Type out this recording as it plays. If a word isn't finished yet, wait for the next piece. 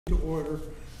to order,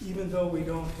 even though we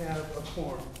don't have a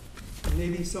quorum.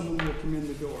 Maybe someone will come in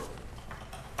the door.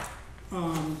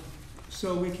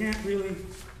 So we can't really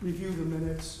review the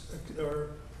minutes, or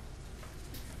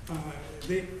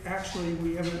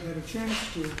we haven't had a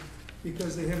chance to,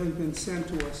 because they haven't been sent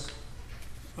to us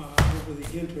over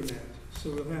the internet. So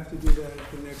we'll have to do that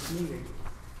at the next meeting.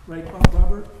 Right,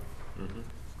 Robert? Mm-hmm.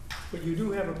 But you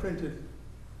do have a printed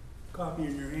copy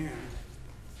in your hand.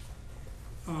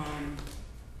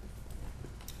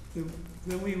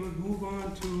 Then we would move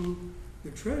on to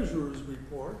the treasurer's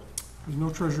report. There's no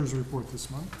treasurer's report this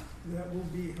month. That will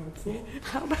be helpful.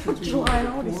 How about Since we July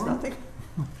don't and have a August,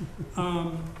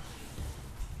 quorum. nothing?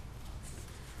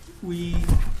 We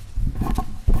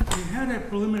had a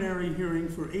preliminary hearing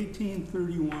for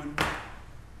 1831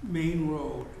 Main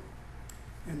Road,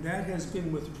 and that has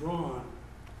been withdrawn.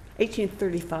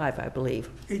 1835, I believe.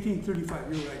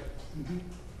 1835, you're right. Mhm.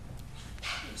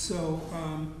 So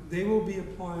they will be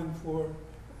applying for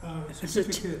a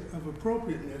certificate of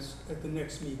appropriateness at the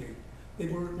next meeting. They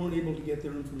weren't able to get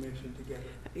their information together.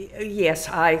 Yes,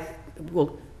 I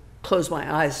will close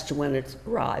my eyes to when it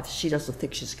arrives. She doesn't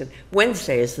think she's going to.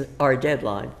 Wednesday is our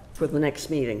deadline for the next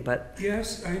meeting, but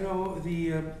Yes, I know,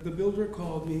 the builder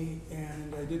called me,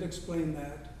 and I did explain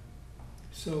that,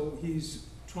 so he's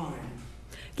trying.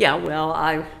 yeah,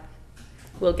 well,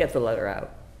 we'll get the letter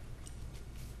out.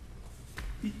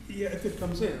 Yeah, if it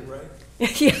comes in, right?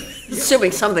 Yeah,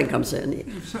 assuming something comes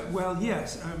in. Well,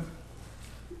 yes,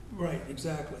 right,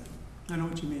 exactly. I know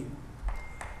what you mean.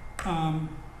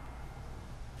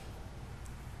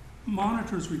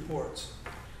 Monitors reports.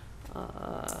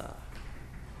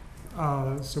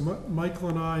 Michael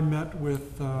and I met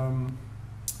with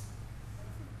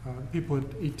people at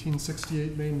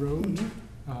 1868 Main Road.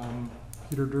 Mhm.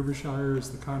 Peter Derbyshire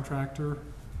is the contractor,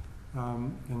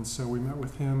 and so we met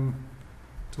with him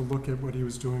to look at what he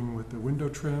was doing with the window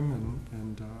trim,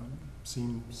 and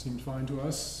seemed fine to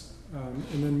us.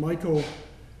 And then Michael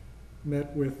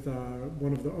met with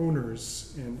one of the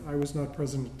owners, and I was not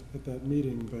present at that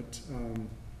meeting, but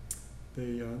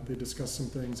they discussed some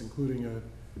things, including a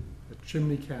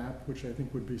chimney cap, which I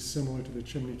think would be similar to the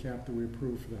chimney cap that we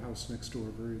approved for the house next door,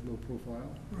 very low profile.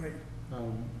 Right.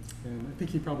 And I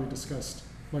think Michael discussed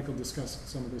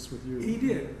some of this with you. He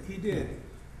did.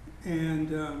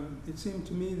 And it seemed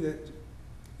to me that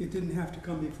it didn't have to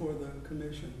come before the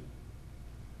commission.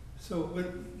 So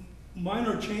when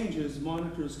minor changes,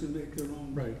 monitors can make their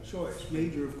own Right. choice.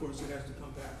 Major, of course, it has to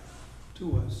come back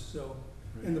to us, so.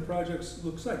 Right. And the project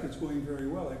looks like it's going very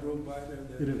well. I drove by there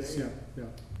the It other is, day. yeah.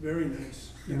 Very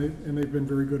nice. And they've been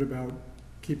very good about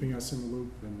keeping us in the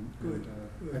loop, and Good,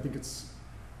 I think it's,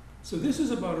 So this is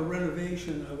about a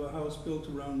renovation of a house built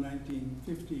around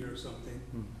 1950 or something.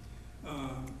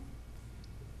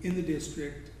 In the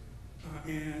district,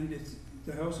 and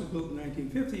the house was built in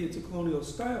 1950. It's a colonial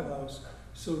style house,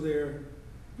 so they're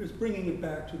just bringing it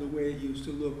back to the way it used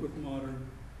to look with modern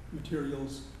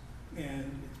materials, and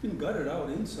it's been gutted out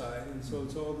inside, and so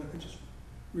it's all just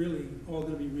really all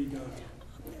going to be redone.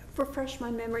 Refresh my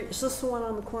memory. Is this the one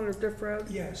on the corner of Diff Road?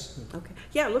 Yes, Okay.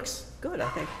 Yeah, it looks good, I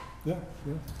think. yeah,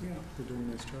 yeah. they're doing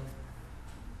a nice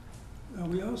job.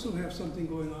 We also have something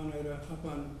going on up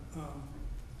on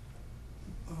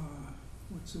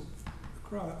what's the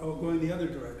going the other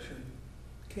direction,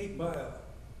 Cape Bile.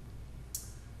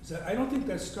 I don't think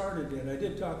that started yet. I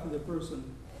did talk to the person.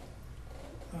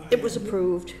 It was and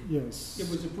approved. It Yes.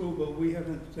 was approved, but we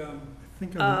haven't. I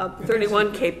think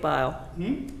 31 Cape Bile.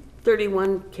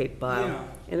 31 Cape Bile. Yeah.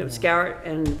 And it was Yeah. Garrett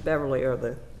and Beverly are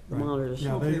the Right. monitors.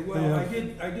 Yeah. Okay, they well, have-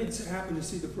 I did happen to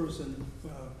see the person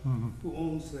Mhm. who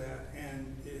owns that,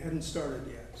 and it hadn't started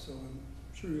yet, so I'm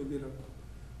sure you'll get a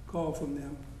call from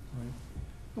them.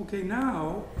 Right. Okay,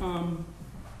 now,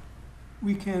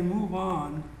 we can move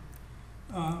on.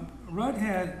 Rudd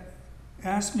had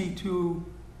asked me to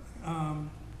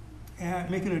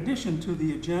make an addition to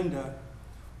the agenda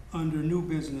under new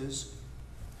business,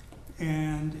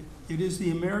 and it is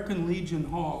the American Legion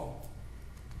Hall.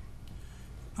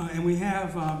 And we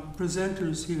have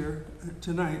presenters here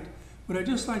tonight, but I'd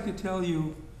just like to tell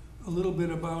you a little bit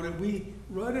about it.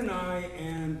 Rudd and I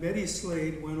and Betty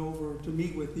Slade went over to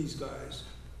meet with these guys.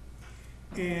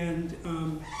 And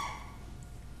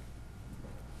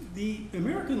the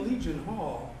American Legion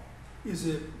Hall is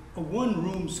a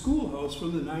one-room schoolhouse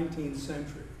from the 19th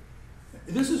century.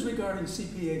 This is regarding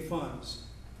CPA funds,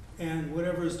 and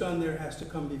whatever is done there has to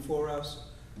come before us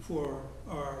for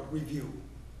our review.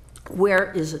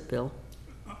 Where is it, Bill?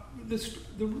 The street.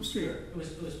 It was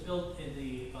built in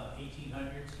the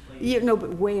 1800s. No,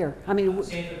 but where? I mean,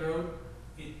 Sanford Road.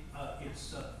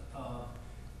 It's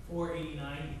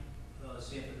 489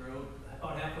 Sanford Road,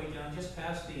 about halfway down, just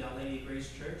past the Lady of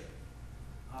Grace Church,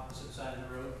 opposite side of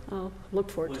the road. I'll look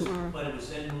for it Was- tomorrow. But it was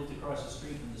then moved across the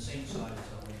street on the same side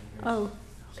as Lady of Grace. Oh,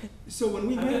 So when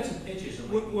we I've got met, some pictures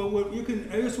of well, it. what you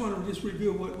can, I just want to just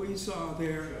review what we saw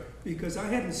there, because I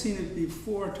hadn't seen it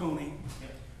before, Tony.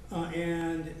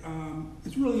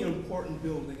 It's really an important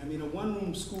building. I mean, a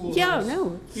one-room school. yeah,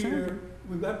 no. it's not- Here,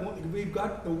 we've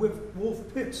got the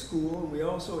Wolf Pit School, and we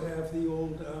also have the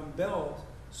old Bell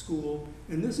School,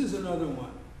 and this is another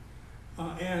one.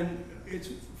 And it's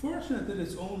fortunate that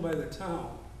it's owned by the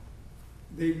town.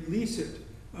 They lease it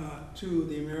to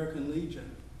the American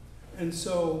Legion. And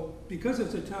so, because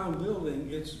it's a town building,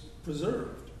 it's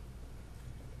preserved.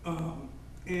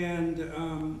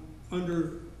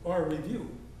 Under our review.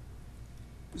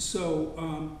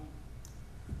 So,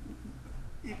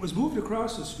 it was moved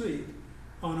across the street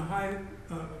on a high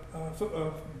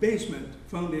basement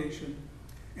foundation,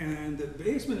 and the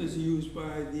basement is used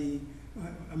by the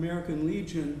American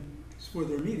Legion for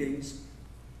their meetings,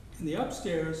 and the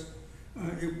upstairs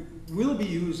it will be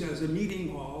used as a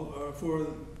meeting hall for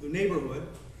the neighborhood,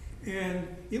 and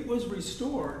it was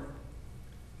restored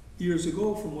years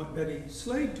ago from what Betty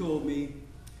Slade told me,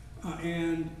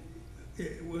 and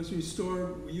it was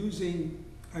restored using,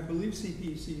 I believe,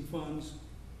 CPC funds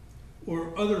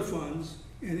or other funds,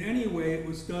 and anyway, it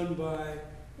was done by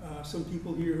some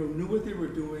people here who knew what they were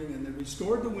doing, and they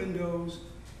restored the windows.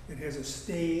 It has a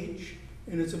stage,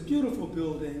 and it's a beautiful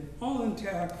building, all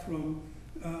intact from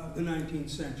the 19th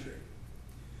century.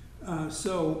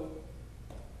 So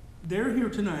they're here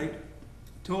tonight,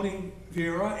 Tony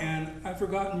Vieira, and I've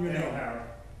forgotten your name. O'Hara.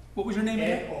 What was your name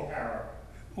again? Ed O'Hara.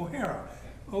 O'Hara.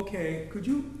 Okay, could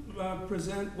you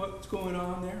present what's going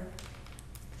on there?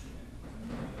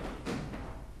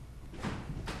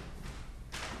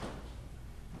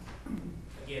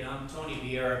 Again, I'm Tony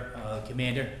Vieira,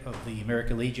 Commander of the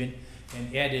American Legion,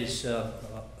 and Ed is the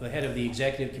head of the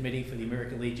Executive Committee for the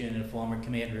American Legion and a former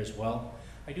commander as well.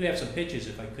 I do have some pictures,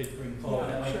 if I could bring forward,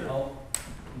 that might sure. help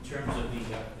in terms of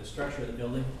the structure of the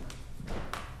building.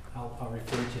 I'll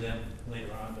refer to them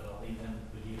later on, but I'll leave them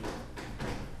with you.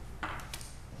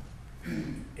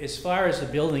 As far as the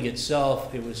building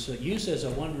itself, it was used as a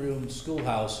one-room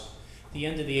schoolhouse at the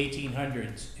end of the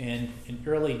 1800s and in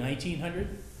early 1900.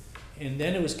 And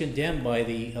then it was condemned by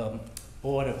the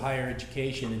Board of Higher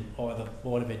Education, or the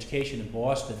Board of Education in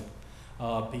Boston,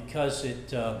 because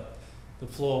the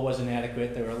floor wasn't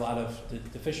adequate. There were a lot of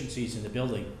deficiencies in the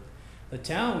building. The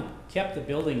town kept the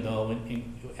building though,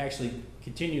 and actually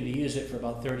continued to use it for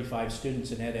about 35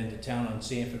 students in that end of town on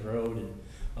Sanford Road and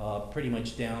pretty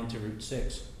much down to Route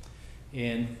 6.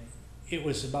 And it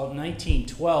was about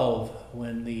 1912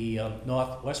 when the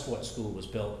North Westport School was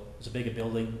built. It was a bigger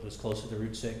building, it was closer to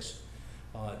Route 6.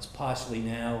 It's possibly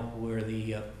now where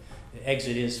the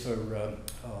exit is for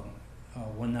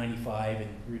 195 and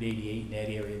Route 88 in that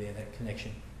area there, that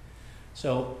connection.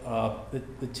 So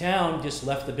the town just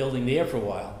left the building there for a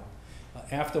while.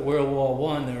 After World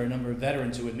War I, there were a number of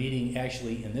veterans who were meeting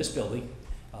actually in this building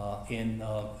and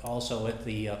also at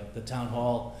the town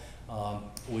hall,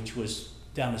 which was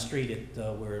down the street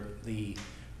at where the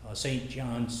St.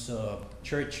 John's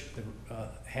Church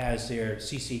has their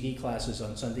CCD classes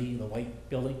on Sunday, the white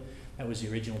building. That was the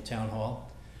original town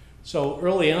hall. So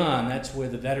early on, that's where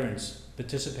the veterans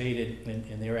participated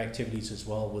in their activities as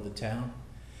well with the town.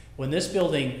 When this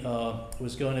building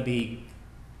was going to be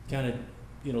kind of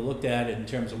looked at in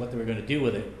terms of what they were going to do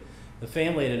with it, the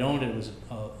family that owned it was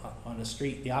on the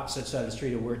street, the opposite side of the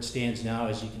street of where it stands now,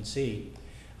 as you can see.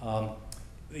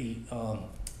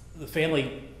 The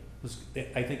family was,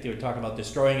 I think they were talking about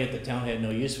destroying it. The town had no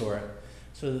use for it.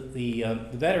 So the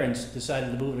veterans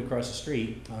decided to move it across the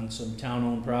street on some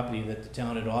town-owned property that the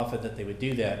town had offered that they would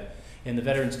do that. And the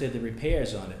veterans did the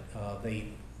repairs on it. They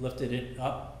lifted it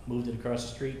up, moved it across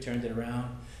the street, turned it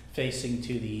around, facing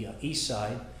to the east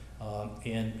side.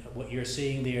 And what you're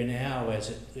seeing there now,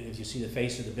 as you see the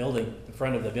face of the building, the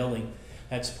front of the building,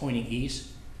 that's pointing east.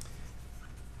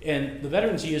 And the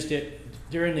veterans used it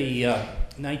during the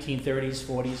 1930s,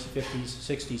 40s, 50s,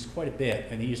 60s, quite a bit,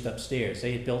 and they used upstairs.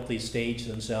 They had built the stage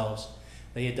themselves.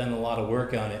 They had done a lot of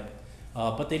work on it.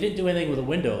 But they didn't do anything with the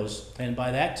windows, and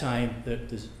by that time,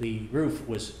 the roof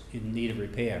was in need of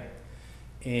repair.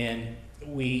 And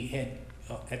we had,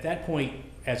 at that point,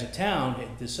 as a town,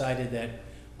 had decided that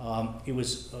it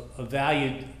was a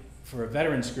value for a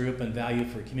veterans group and value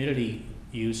for community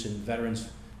use, and veterans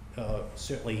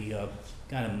certainly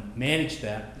kind of managed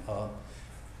that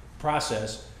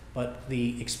process, but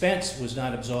the expense was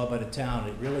not absorbed by the town.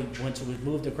 It really, once it was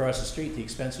moved across the street, the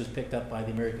expense was picked up by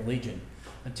the American Legion.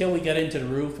 Until we got into the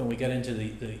roof and we got into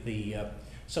the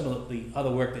some of the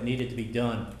other work that needed to be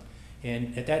done.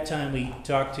 And at that time, we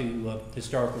talked to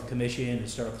Historical Commission,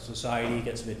 Historical Society,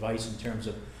 got some advice in terms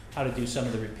of how to do some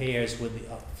of the repairs with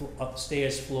the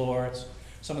upstairs floors,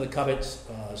 some of the cupboards,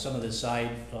 some of the side,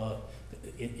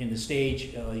 in the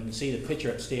stage. You can see the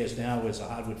picture upstairs now is a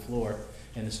hardwood floor,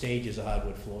 and the stage is a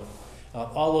hardwood floor.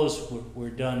 All those were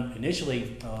done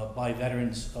initially by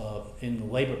veterans in the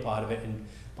labor part of it and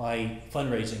by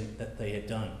fundraising that they had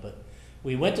done. But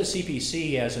we went to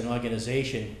CPC as an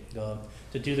organization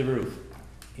to do the roof,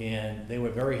 and they were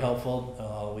very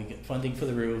helpful. We got funding for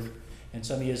the roof, and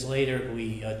some years later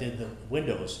we did the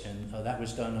windows, and that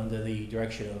was done under the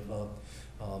direction of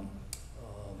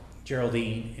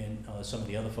Geraldine and some of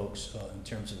the other folks in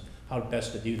terms of how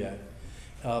best to do that.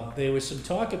 There was some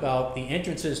talk about the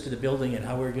entrances to the building and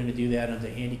how we were going to do that under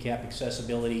handicap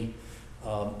accessibility,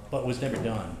 but was never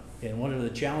done. And one of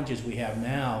the challenges we have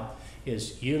now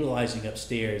is utilizing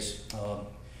upstairs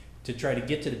to try to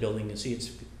get to the building. You see it's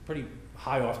pretty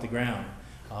high off the ground.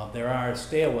 There are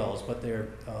stairwells, but they're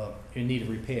in need of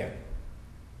repair.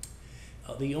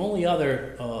 The only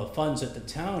other funds that the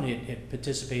town had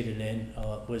participated in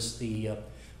was the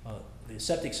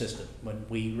septic system. When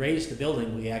we raised the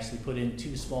building, we actually put in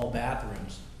 2 small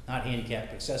bathrooms, not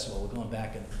handicap accessible. We're going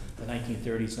back in the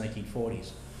 1930s,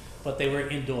 1940s. But they were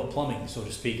indoor plumbing, so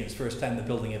to speak. It's the first time the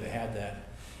building ever had that.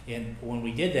 And when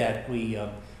we did that, we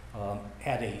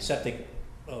had a septic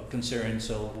concern,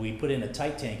 so we put in a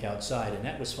tight tank outside, and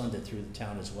that was funded through the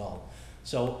town as well.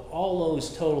 So all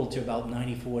those totaled to about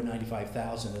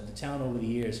 $95,000 that the town over the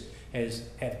years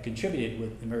have contributed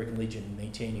with the American Legion in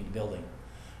maintaining the building.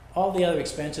 All the other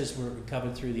expenses were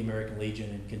covered through the American Legion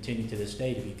and continue to this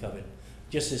day to be covered.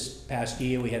 Just this past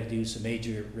year, we had to do some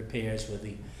major repairs with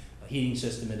the heating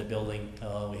system in the building.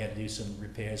 We had to do some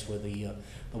repairs with the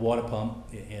water pump,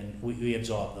 and we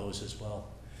absorbed those as well.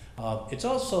 It's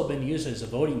also been used as a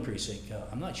voting precinct.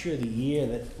 I'm not sure the year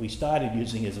that we started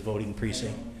using it as a voting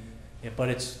precinct, but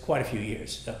it's quite a few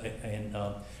years. And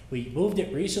we moved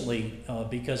it recently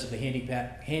because of the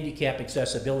handicap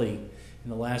accessibility in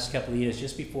the last couple of years,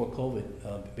 just before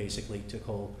COVID basically took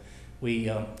hold.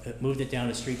 We moved it down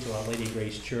the street to Our Lady of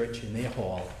Grace Church in their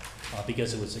hall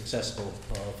because it was accessible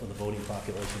for the voting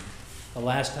population. The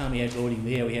last time we had voting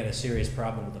there, we had a serious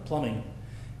problem with the plumbing,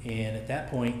 and at that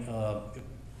point,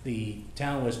 the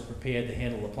town was prepared to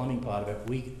handle the plumbing part of it.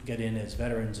 We got in as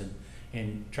veterans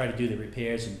and tried to do the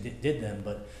repairs and did them,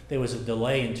 but there was a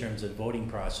delay in terms of the voting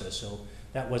process, so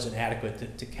that wasn't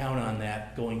adequate to count on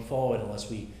that going forward unless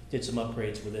we did some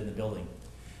upgrades within the building.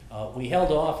 We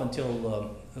held off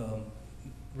until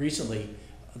recently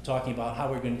talking about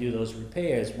how we're going to do those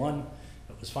repairs. One,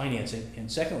 it was financing, and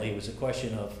secondly, it was a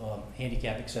question of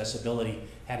handicap accessibility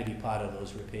had to be part of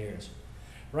those repairs.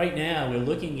 Right now, we're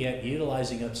looking at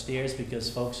utilizing upstairs because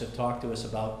folks have talked to us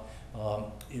about,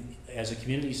 as a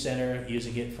community center,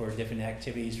 using it for different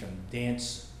activities from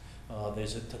dance.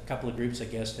 There's a couple of groups, I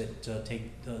guess, that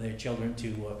take their children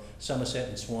to Somerset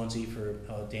and Swansea for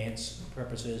dance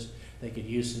purposes. They could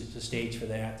use the stage for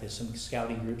that. There's some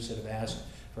scouting groups that have asked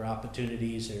for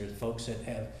opportunities. There's folks that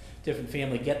have different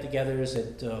family get-togethers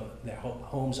that their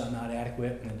homes are not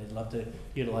adequate, and they'd love to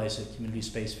utilize the community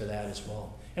space for that as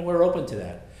well. And we're open to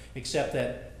that, except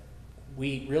that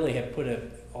we really have put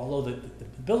although the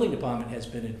building department has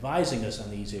been advising us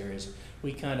on these areas,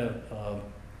 we kind of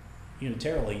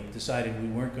unitarily decided we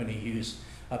weren't going to use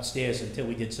upstairs until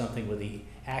we did something with the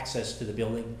access to the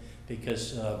building,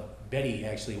 because Betty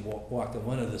actually walked on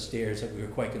one of the stairs that we were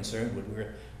quite concerned with. We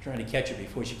were trying to catch her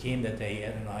before she came that day,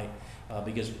 Ed and I,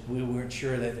 because we weren't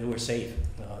sure that they were safe.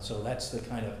 So that's the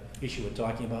kind of issue we're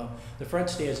talking about. The front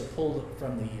stairs are pulled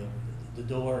from the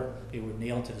door. They were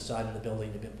nailed to the side of the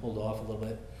building. They've been pulled off a little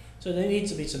bit. So there needs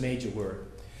to be some major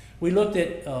work. We looked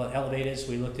at elevators.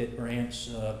 We looked at ramps.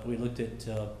 We looked at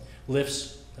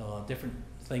lifts, different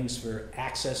things for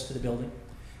access to the building.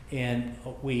 And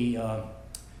we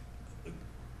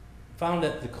found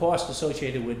that the cost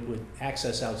associated with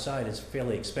access outside is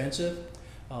fairly expensive.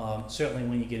 Certainly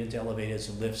when you get into elevators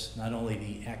and lifts, not only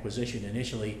the acquisition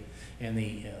initially and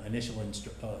the initial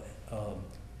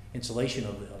installation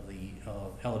of the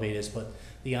elevators, but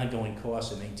the ongoing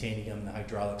cost of maintaining them, the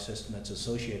hydraulic system that's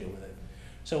associated with it.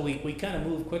 So we kind of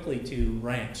moved quickly to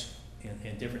ramps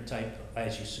and different type,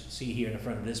 as you see here in the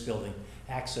front of this building,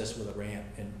 access with a ramp.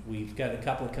 And we've got a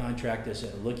couple of contractors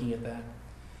that are looking at that.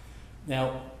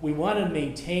 Now, we want to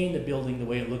maintain the building the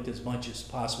way it looked as much as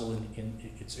possible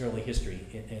in its early history.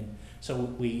 And so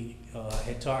we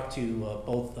had talked to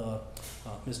both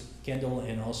Mr. Kendall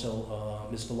and also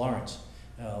Mr. Lawrence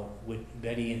with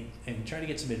Betty and try to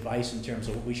get some advice in terms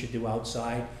of what we should do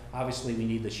outside. Obviously, we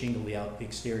need to shingle the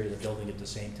exterior of the building at the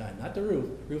same time, not the roof.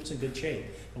 Roof's in good shape,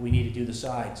 but we need to do the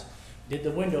sides. Did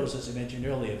the windows, as I mentioned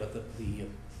earlier, but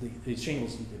the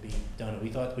shingles need to be done. We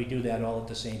thought we'd do that all at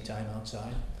the same time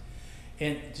outside.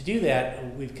 And to do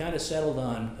that, we've kind of settled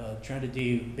on trying to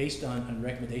do, based on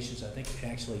recommendations, I think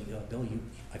actually, Bill,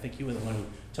 I think you were the one who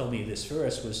told me this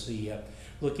first, was the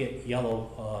look at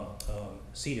yellow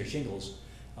cedar shingles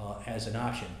as an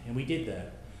option. And we did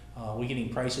that. We're getting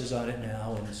prices on it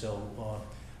now, and so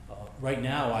right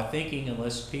now our thinking,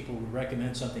 unless people would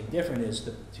recommend something different, is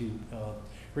to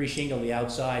re-shingle the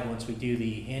outside once we do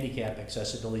the handicap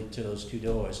accessibility to those two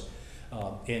doors.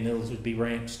 And those would be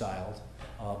ramp styled.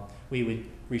 We would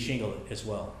re-shingle it as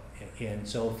well. And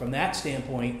so from that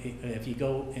standpoint, if you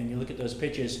go and you look at those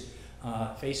pictures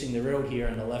facing the road here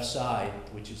on the left side,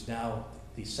 which is now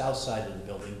the south side of the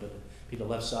building, but be the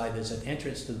left side, there's an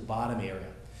entrance to the bottom area.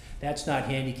 That's not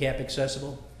handicap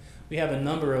accessible. We have a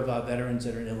number of veterans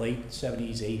that are in the late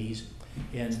 70s, 80s,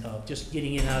 and just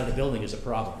getting in and out of the building is a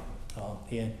problem.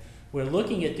 And we're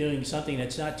looking at doing something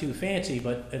that's not too fancy,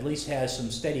 but at least has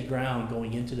some steady ground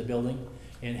going into the building,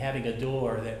 and having a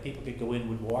door that people could go in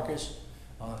with walkers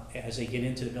as they get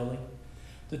into the building.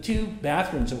 The two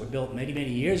bathrooms that were built many, many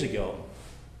years ago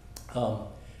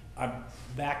are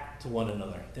back to one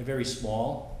another. They're very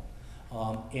small.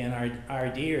 And our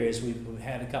idea is, we've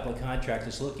had a couple of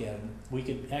contractors look at them. We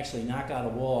could actually knock out a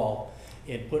wall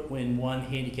and put in one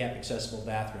handicap accessible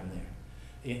bathroom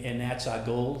there. And that's our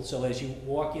goal. So as you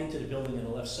walk into the building on the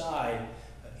left side,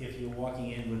 if you're walking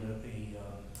in with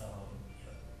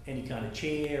any kind of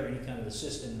chair, any kind of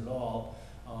assistant at all,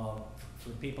 for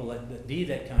people that need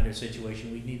that kind of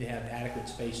situation, we need to have adequate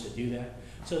space to do that.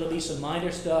 So there'll be some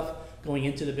minor stuff going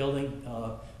into the building,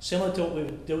 similar to what we're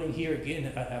doing here.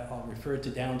 Again, I'll refer to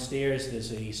downstairs.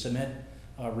 There's a cement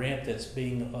ramp that's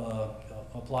being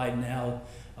applied now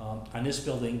on this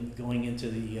building going into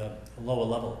the lower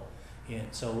level. And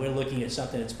so we're looking at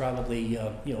something that's probably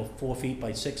 4 feet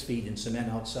by 6 feet in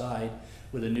cement outside,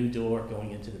 with a new door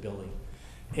going into the building.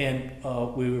 And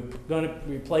we were going to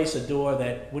replace a door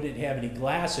that wouldn't have any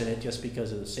glass in it, just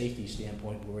because of the safety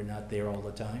standpoint, where we're not there all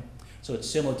the time. So it's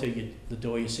similar to the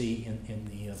door you see in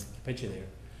the picture there.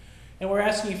 And we're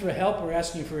asking for help. We're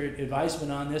asking for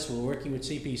advisement on this. We're working with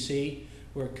CPC.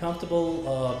 We're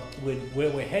comfortable with where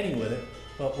we're heading with it,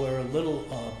 but we're a little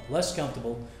less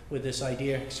comfortable with this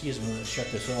idea. Excuse me, let's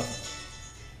shut this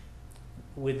off.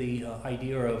 With the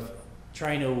idea of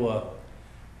trying to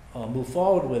move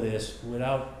forward with this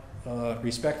without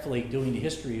respectfully doing the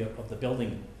history of the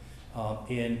building.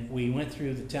 And we went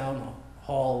through the town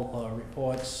hall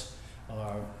reports,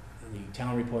 the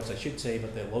town reports I should say,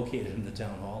 but they're located in the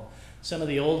town hall. Some of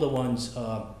the older ones,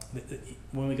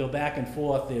 when we go back and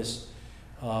forth, there's,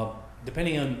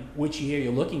 depending on which year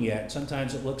you're looking at,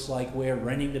 sometimes it looks like we're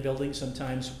renting the building,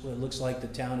 sometimes it looks like the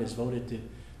town has voted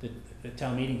to, the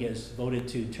town meeting has voted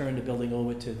to turn the building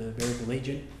over to the American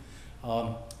Legion.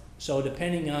 So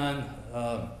depending on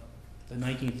the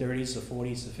 1930s, the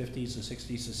 40s, the 50s, the 60s,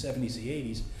 the 70s, the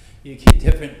 80s, you get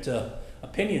different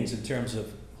opinions in terms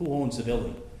of who owns the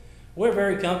building. We're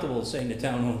very comfortable saying the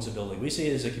town owns the building. We see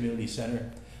it as a community center.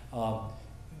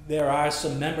 There are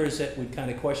some members that would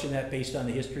kind of question that based on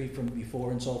the history from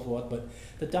before and so forth, but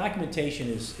the documentation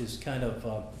is kind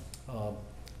of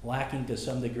lacking to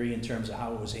some degree in terms of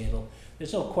how it was handled.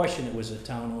 There's no question it was a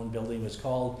town-owned building. It was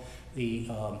called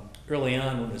early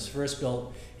on when it was first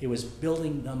built, it was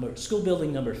school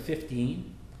building number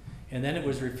 15, and then it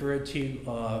was referred to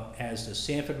as the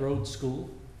Sanford Road School,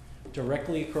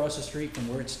 directly across the street from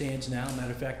where it stands now.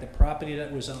 Matter of fact, the property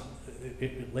that was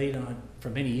laid on for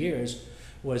many years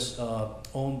was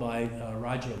owned by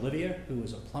Roger Olivier, who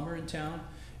was a plumber in town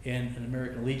and an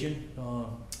American Legion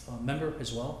member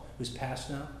as well, who's passed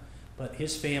now. But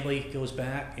his family goes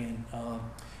back, and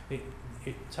it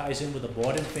ties in with the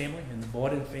Borden family, and the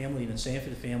Borden family and the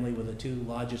Sanford family were the two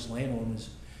largest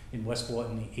landowners in Westport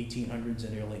in the 1800s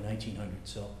and early 1900s.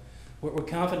 So we're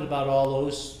confident about all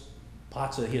those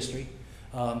parts of the history.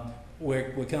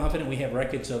 We're confident we have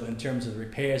records of, in terms of the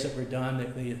repairs that were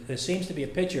done. There seems to be a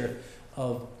picture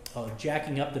of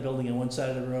jacking up the building on one side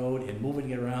of the road and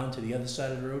moving it around to the other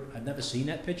side of the road. I've never seen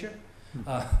that picture,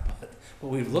 but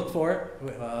we've looked for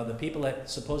it. The people that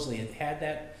supposedly had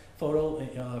that photo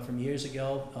from years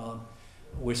ago,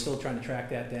 we're still trying to track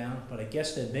that down, but I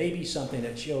guess there may be something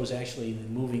that shows actually the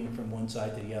moving from one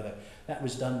side to the other. That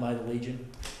was done by the Legion.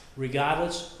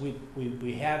 Regardless,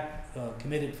 we have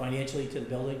committed financially to the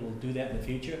building. We'll do that in the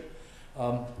future.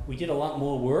 We did a lot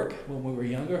more work when we were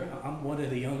younger. I'm one of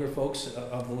the younger folks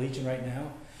of the Legion right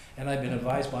now, and I've been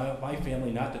advised by my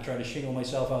family not to try to shingle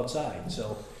myself outside,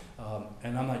 so,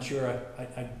 and I'm not sure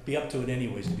I'd be up to it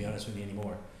anyways, to be honest with you,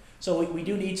 anymore. So we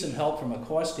do need some help from a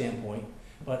cost standpoint,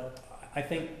 but I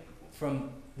think from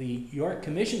the York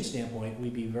Commission standpoint,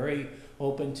 we'd be very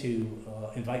open to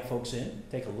invite folks in,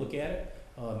 take a look at it.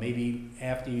 Maybe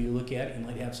after you look at it, you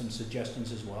might have some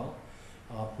suggestions as well.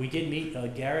 We did meet,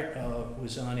 Garrett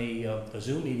was on a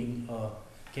Zoom meeting,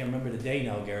 can't remember the day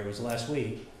now, Garrett, it was last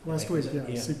week. Last week, yeah,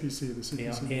 CPC, the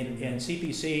Yeah, CPC. and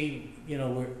CPC, you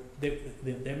know,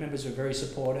 their members are very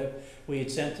supportive. We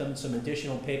had sent them some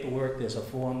additional paperwork. There's a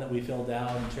form that we filled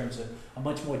out in terms of a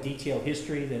much more detailed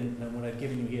history than what I've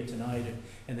given you here tonight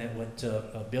and then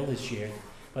what Bill has shared.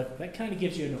 But that kind of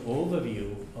gives you an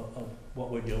overview of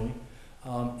what we're doing.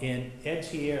 And Ed's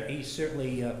here, he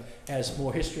certainly has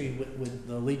more history with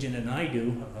the Legion than I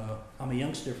do. I'm a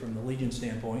youngster from the Legion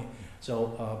standpoint.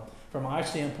 So from our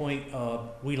standpoint,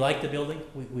 we like the building.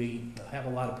 We have a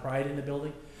lot of pride in the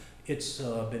building. It's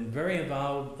been very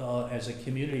involved as a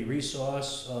community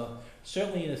resource,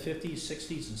 certainly in the 50s,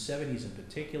 60s, and 70s in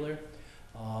particular.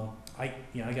 I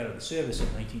got out of service in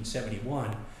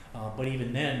 1971, but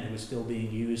even then it was still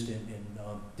being used in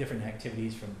different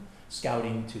activities from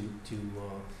scouting to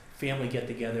family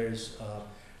get-togethers.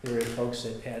 There were folks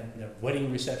that had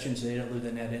wedding receptions. They don't live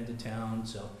in that end of town,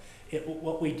 so.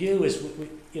 What we do is,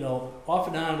 off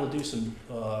and on we'll do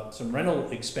some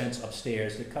rental expense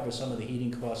upstairs to cover some of the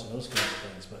heating costs and those kinds of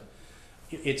things, but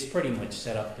it's pretty much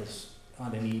set up as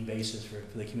on a need basis for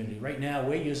the community. Right now,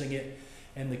 we're using it,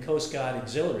 and the Coast Guard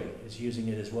Auxiliary is using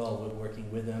it as well. We're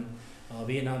working with them.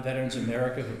 Vietnam Veterans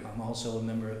America, who I'm also a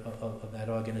member of that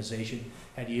organization,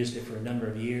 had used it for a number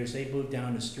of years. They moved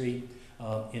down the street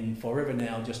in Fall River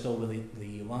now, just over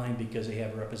the line, because they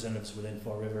have representatives within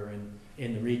Fall River and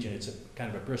in the region. It's a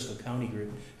kind of a Bristol County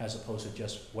group as opposed to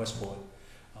just Westport.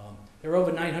 There are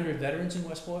over 900 veterans in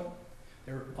Westport.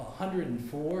 There are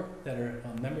 104 that are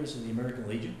members of the American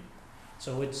Legion.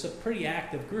 So it's a pretty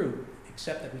active group,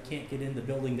 except that we can't get in the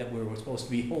building that we're supposed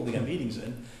to be holding our meetings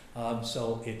in.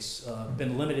 So it's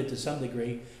been limited to some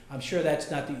degree. I'm sure that's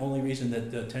not the only reason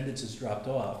that the attendance has dropped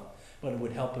off, but it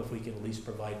would help if we could at least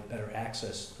provide better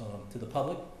access to the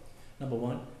public, number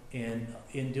one. And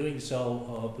in doing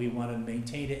so, we want to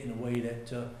maintain it in a way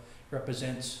that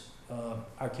represents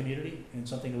our community and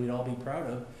something that we'd all be proud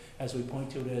of as we point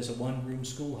to it as a one-room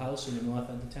schoolhouse in the north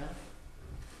end of town.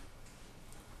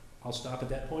 I'll stop at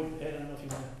that point. Ed, I don't know if you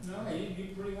want to. No, you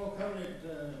pretty well covered it.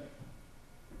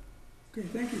 Okay,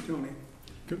 thank you, Tony.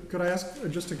 Could I ask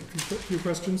just a few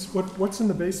questions? What's in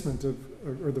the basement of,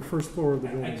 or the first floor of the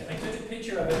building? I took a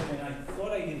picture of it, and I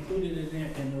thought I included it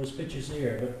in those pictures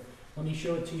there, but let me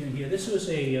show it to you in here. This was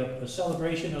a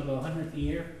celebration of the 100th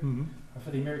year Mm-hmm.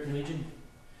 for the American Legion,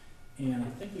 and I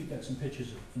think we've got some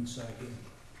pictures inside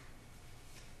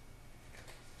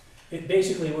here.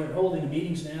 Basically, we're holding the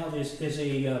meetings now. There's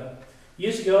a,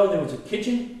 years ago, there was a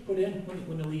kitchen put in.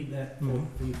 Let me leave that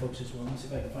for you folks as well. Let me see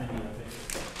if I can find the other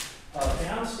picture.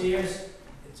 Downstairs,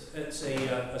 it's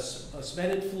a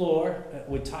cemented floor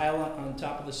with tile on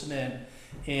top of the cement,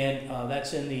 and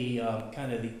that's in the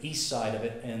kind of the east side of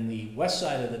it. And the west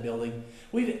side of the building,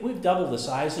 we've doubled the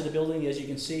size of the building, as you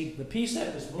can see. The piece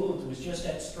that was moved was just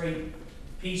that straight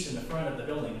piece in the front of the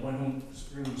building, one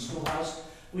room schoolhouse.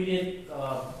 We did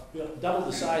double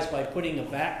the size by putting a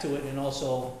back to it and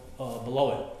also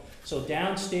below it. So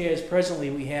downstairs, presently,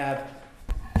 we have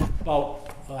about,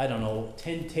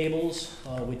 10 tables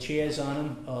with chairs on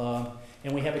them,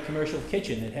 and we have a commercial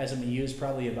kitchen that hasn't been used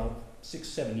probably about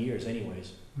 6-7 years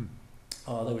anyways.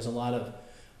 There was a lot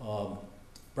of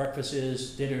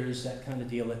breakfasts, dinners, that kind of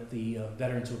deal that the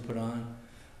veterans would put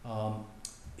on.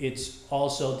 It's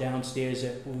also downstairs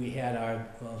that we had our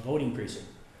voting precinct,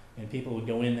 and people would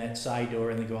go in that side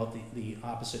door and then go out the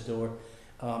opposite door.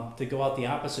 To go out the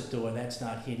opposite door, that's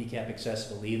not handicap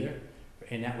accessible either.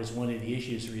 And that was one of the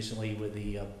issues recently with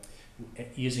the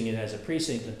using it as a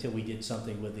precinct until we did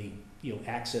something with the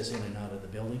access in and out of the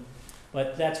building.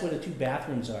 But that's where the 2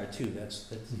 bathrooms are too. That's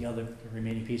the other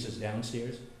remaining pieces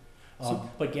downstairs.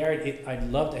 But Garrett,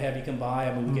 I'd love to have you come by.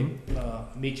 I mean, we can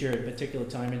meet you at a particular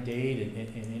time and date,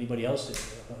 and anybody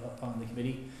else on the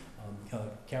committee.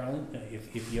 Carolyn,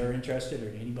 if you're interested,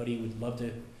 or anybody would love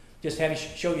to just have you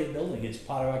show you the building. It's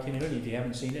part of our community. If you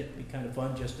haven't seen it, it'd be kind of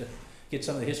fun just to get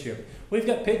some of the history of it. We've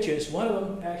got pictures. One of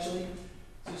them, actually,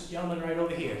 this gentleman right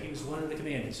over here. He was one of the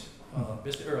commanders,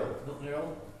 Mr. Earl, Milton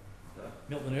Earl.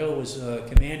 Milton Earl was a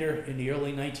commander in the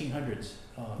early 1900s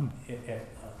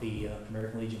at the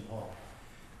American Legion Hall.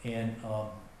 And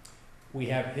we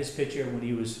have his picture when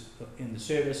he was in the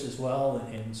service as well.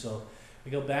 And so We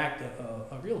go back to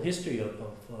a real history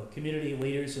of community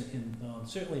leaders in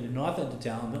certainly the north end of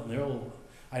town. Milton Earl,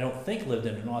 I don't think lived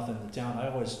in the north end of town. I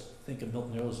always think of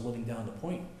Milton Earl as living down the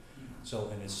point. So,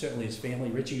 and it's certainly his family,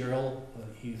 Richie Earl,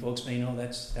 you folks may know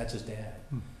that's his dad.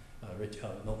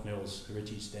 Milton Earl's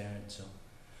Richie's dad, so.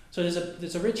 So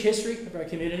there's a rich history of our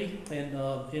community and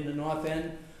in the north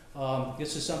end.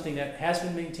 This is something that has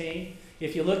been maintained.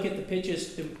 If you look at the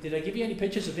pictures, did I give you any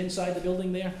pictures of inside the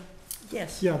building there?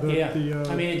 Yes. Yeah,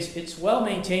 I mean, it's well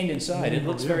maintained inside. It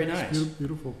looks very nice.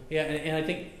 Beautiful. Yeah, and I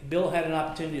think Bill had an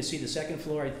opportunity to see the second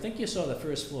floor. I think you saw the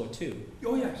first floor too.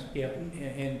 Oh, yes. Yeah,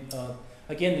 and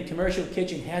again, the commercial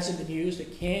kitchen hasn't been used.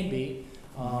 It can be,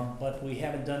 but we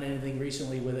haven't done anything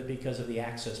recently with it because of the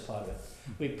access part of it.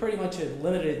 We pretty much have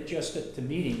limited it just to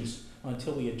meetings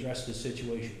until we address the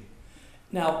situation.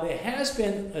 Now, there has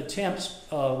been attempts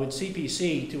with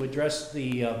CPC to address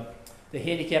the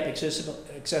handicap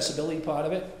accessibility part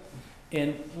of it.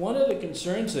 And one of the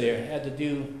concerns there had to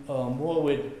do more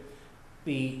with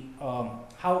the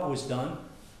how it was done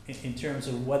in terms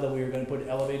of whether we were going to put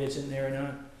elevators in there or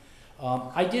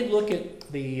not. I did look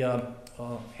at the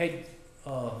head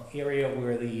area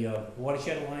where the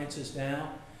Watershed Alliance is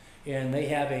now, and they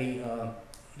have a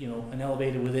an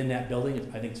elevator within that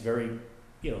building. I think it's very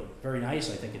very nice.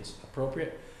 I think it's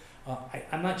appropriate.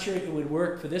 I'm not sure it would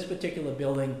work for this particular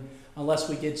building unless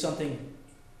we did something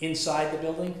inside the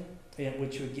building,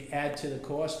 which would add to the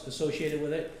cost associated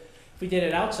with it. If we did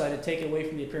it outside, it'd take away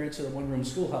from the appearance of the one-room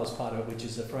schoolhouse part of it, which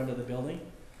is the front of the building.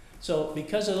 So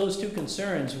because of those two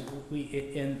concerns,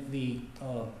 in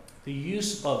the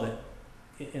use of it,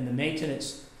 and the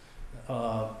maintenance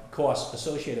costs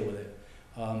associated with it,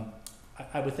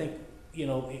 I would think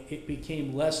it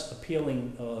became less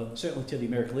appealing, certainly to the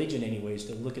American Legion anyways,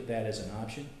 to look at that as an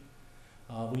option.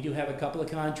 We do have a couple of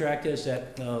contractors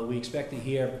that we expect to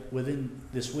hear within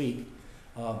this week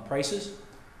prices.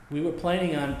 We were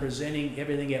planning on presenting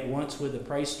everything at once with the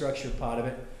price structure part of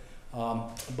it,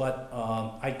 but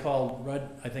I called Rudd,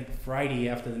 I think Friday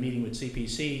after the meeting with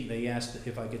CPC. They asked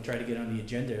if I could try to get on the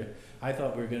agenda. I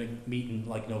thought we were going to meet in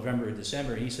like November or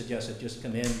December. He suggested just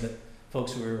come in, that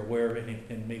folks were aware of it,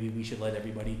 and maybe we should let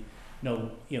everybody know,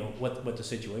 what the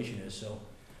situation is. So.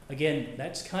 Again,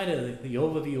 that's kind of the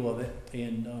overview of it,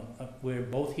 and we're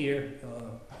both here,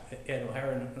 Ed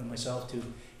O'Hara and myself, to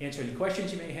answer any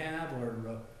questions you may have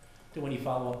or do any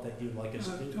follow-up that you'd like us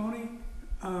to do. Tony,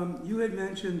 you had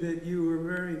mentioned that you were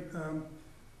very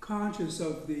conscious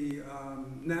of the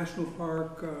National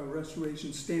Park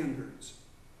restoration standards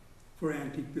for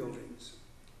antique buildings.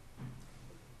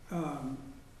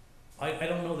 I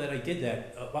don't know that I did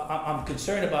that. I'm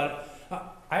concerned about it.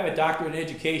 I have a doctorate in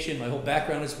education. My whole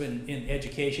background has been in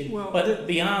education. Well, but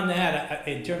beyond that,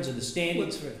 in terms of the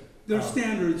standards for... There are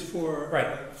standards for,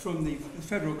 right. From the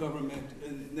federal government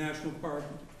and National Park,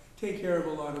 take care of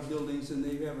a lot of buildings, and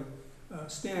they have a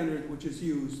standard which is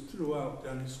used throughout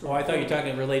on historic. Oh, I thought you were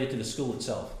talking related to the school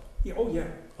itself. Yeah, oh, yeah.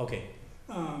 Okay.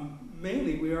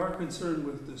 Mainly, we are concerned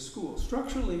with the school.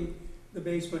 Structurally, the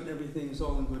basement and everything is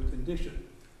all in good condition.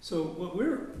 So what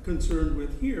we're concerned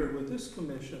with here, with this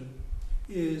commission,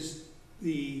 is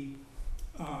the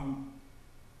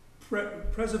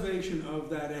preservation of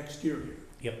that exterior.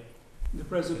 Yep. The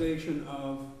preservation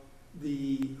of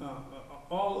the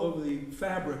all of the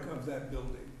fabric of that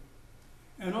building.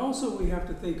 And also we have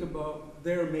to think about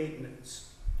their maintenance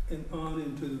and on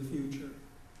into the future.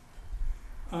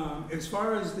 As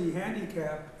far as the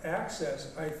handicap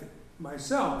access,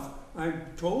 I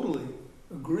totally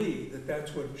agree that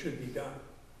that's what should be done.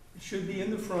 It should be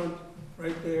in the front,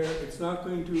 right there. It's not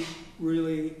going to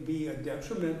really be a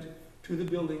detriment to the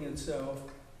building itself.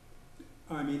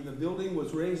 I mean, the building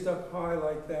was raised up high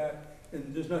like that,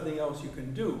 and there's nothing else you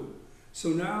can do. So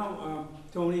now,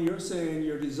 Tony, you're saying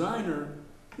your designer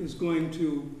is going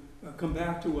to come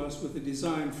back to us with a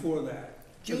design for that.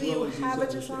 Do you have a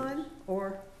design,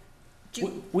 or?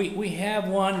 We have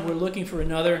one. We're looking for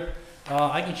another.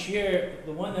 I can share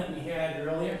the one that we had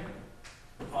earlier.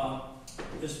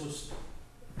 This was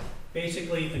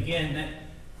basically, again, that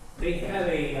they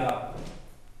have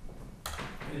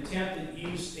an attempt to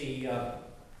use the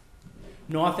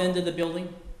north end of the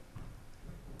building.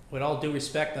 With all due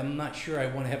respect, I'm not sure I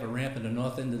want to have a ramp in the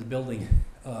north end of the building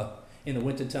in the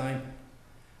wintertime.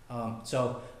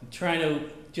 So I'm trying to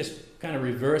just kind of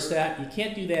reverse that. You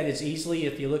can't do that as easily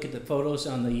if you look at the photos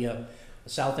on the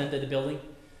south end of the building.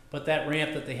 But that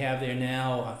ramp that they have there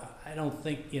now, I don't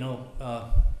think,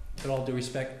 with all due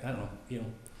respect, I don't know,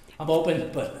 I'm open,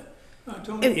 but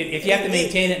Tony, if you have to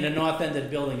maintain it in the north end of the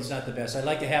building, it's not the best. I'd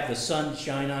like to have the sun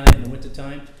shine on it in the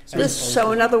wintertime.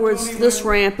 So in other words, this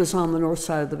ramp is on the north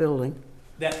side of the building?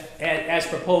 That, as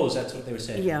proposed, that's what they were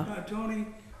saying. Yeah, Tony,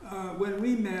 when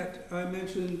we met, I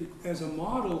mentioned as a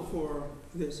model for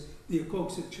this, the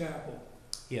Acoxit Chapel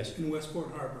Yes, in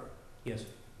Westport Harbor. yes.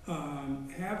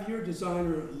 Have your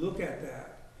designer look at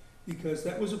that, because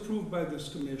that was approved by this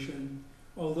commission.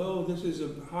 Although this is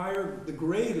a higher, the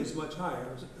grade is much higher,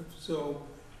 so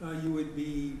you would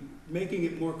be making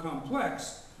it more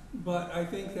complex, but I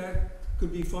think that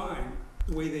could be fine,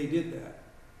 the way they did that.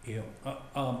 Yeah.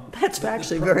 that's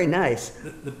actually very nice.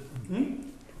 The,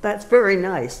 That's very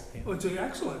nice. Oh, it's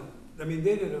excellent. I mean,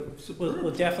 they did a superb.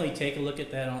 we'll definitely take a look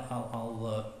at that.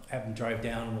 I'll have them drive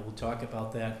down and we'll talk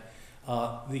about that.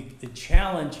 The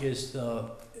challenge is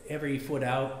every foot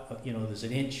out, there's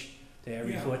an inch to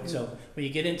every Yeah, foot. yeah. So when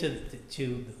you get into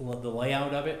the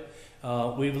layout of it,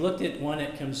 we've looked at one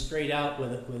that comes straight out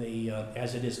with a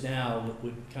as it is now,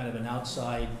 with kind of an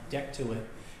outside deck to it.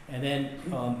 And then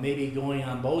maybe going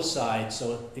on both sides,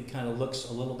 so it kind of looks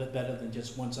a little bit better than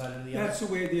just one side or the other. That's the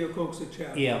way the Acoxit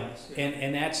Chapel Yeah, is.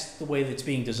 and that's the way that's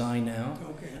being designed now.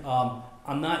 Okay.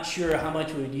 I'm not sure how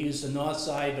much we would use the north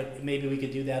side, but maybe we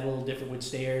could do that a little different with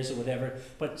stairs or whatever.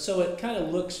 But so it kind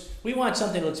of looks, we want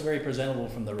something that looks very presentable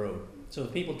from the road. So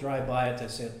if people drive by it, they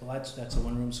say, well, that's a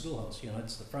one-room schoolhouse,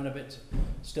 it's the front of it,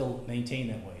 still maintained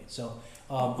that way. So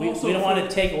we don't want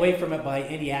to take away from it by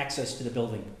any access to the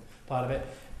building part of it.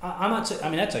 I'm not saying, I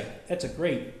mean, that's a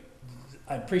great,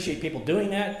 I appreciate people doing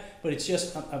that, but it's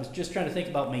just, I was just trying to think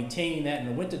about maintaining that in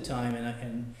the wintertime,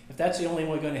 and if that's the only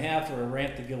one we're gonna have for a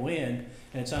ramp to go in,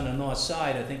 and it's on the north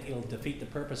side, I think it'll defeat the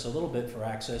purpose a little bit for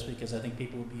access, because I think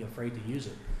people will be afraid to use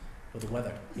it with the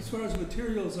weather. As far as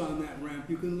materials on that ramp,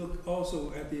 you can look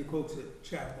also at the Acoxit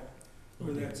Chapel,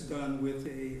 where Okay. that's done with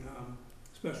a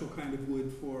special kind of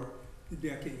wood for the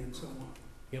decking and so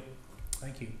on.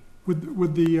 Thank you.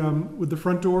 Would the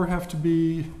front door have to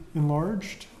be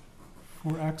enlarged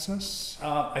for access?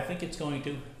 I think it's going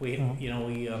to, we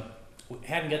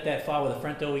hadn't got that far with the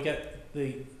front door, we got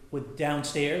with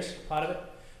downstairs part of it,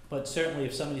 but certainly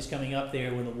if somebody's coming up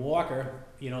there with a walker,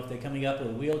 if they're coming up with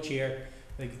a wheelchair,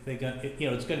 they got,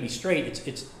 it's gonna be straight,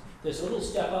 it's, there's a little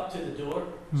step up to the door,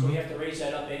 so we have to raise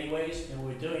that up anyways, and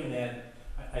when we're doing that,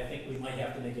 I think we might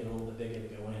have to make it a little bit bigger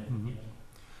to go in,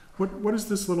 What is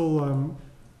this little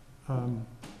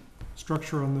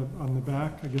structure on the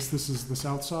back? I guess this is the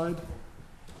south side.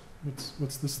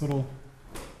 What's this little?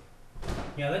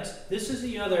 Yeah, this is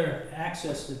the other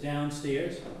access to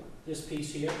downstairs, this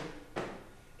piece here.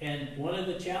 And one of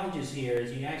the challenges here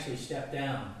is you actually step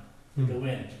down to go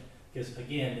in. Because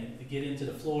again, to get into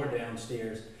the floor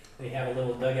downstairs, they have a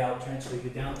little dugout trench, so you go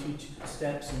down 2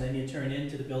 steps and then you turn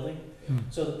into the building.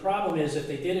 So the problem is if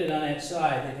they did it on that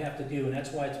side, they'd have to do, and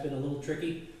that's why it's been a little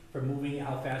tricky for moving,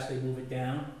 how fast they move it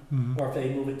down. Or if they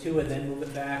move it to it, then move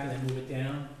it back and then move it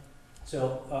down.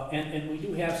 So, and we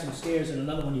do have some stairs, and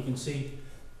another one you can see.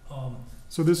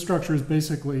 So this structure is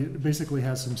basically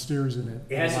has some stairs in it.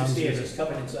 It has some Allows you stairs, to- it's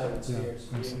covered inside with Yeah, stairs.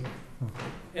 I see.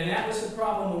 And that was the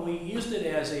problem when we used it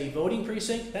as a voting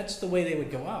precinct, that's the way they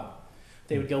would go out.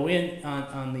 They would go in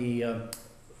on the,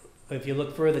 if you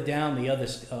look further down, the other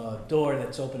door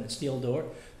that's open, a steel door,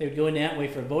 they would go in that way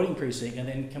for a voting precinct and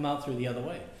then come out through the other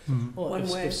way. Well, One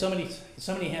way. if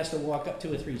somebody has to walk up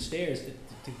 2 or 3 stairs,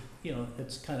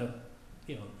 it's kind of,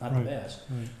 not the Right. best.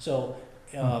 Right. So,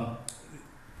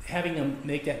 having them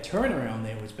make that turnaround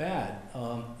there was bad,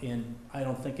 and I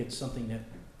don't think it's something that,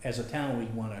 as a town, we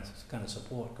want to kind of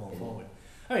support going forward.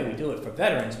 I mean, we do it for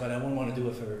veterans, but I wouldn't want to do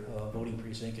it for voting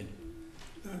precinct.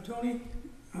 And Tony,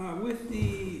 with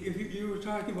the, if you were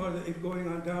talking about it going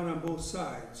on down on both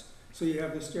sides, so you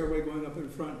have the stairway going up in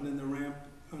front and then the ramp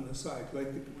on the side,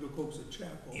 like the Acoxit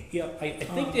Chapel. yeah, I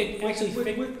think they actually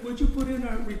Would you put in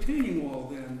a retaining wall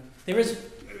then? there is.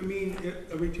 I mean,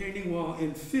 a retaining wall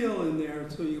and fill in there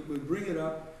so you would bring it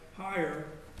up higher,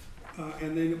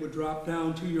 and then it would drop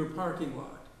down to your parking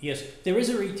lot. Yes, there is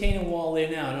a retaining wall there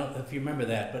now, I don't know if you remember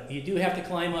that, but you do have to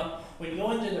climb up. When you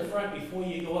go into the front, before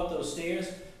you go up those stairs,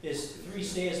 there's 3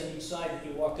 stairs on each side that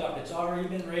you walk up. It's already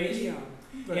been raised. Yeah,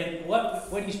 but And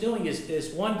what he's doing is,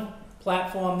 there's one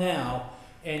platform now,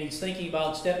 and he's thinking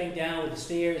about stepping down with the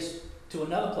stairs to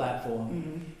another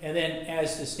platform. And then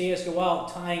as the stairs go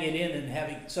out, tying it in and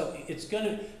having, so it's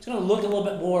gonna look a little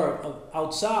bit more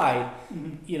outside,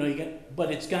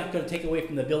 but it's not gonna take away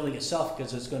from the building itself,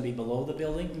 because it's gonna be below the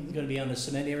building, it's gonna be on the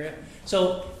cement area.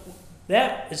 So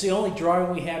that is the only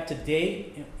drawing we have to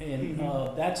date, and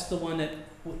that's the one that,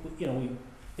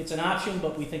 it's an option,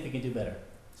 but we think we can do better.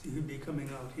 So you'd be coming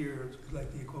out here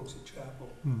like the Acoxit Chapel.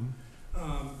 Mhm.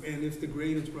 And if the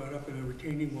grade is brought up and a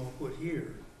retaining wall put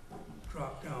here,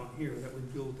 drop down here, that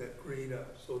would build that grade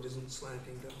up, so it isn't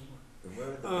slanting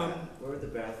downward. And where are the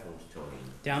bathrooms, Tony?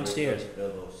 Downstairs.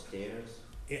 Those stairs?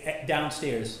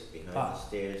 Downstairs, Behind the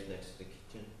stairs next to the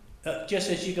kitchen? just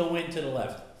as you go in to the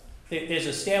left. There's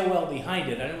a stairwell behind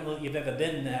it. I don't know if you've ever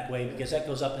been that way because that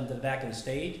goes up into the back of the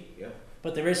stage. Yep.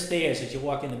 But there is stairs as you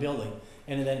walk in the building,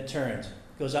 and then it turns.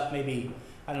 Goes up maybe,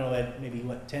 I don't know, maybe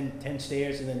what, 10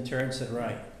 stairs, and then turns to the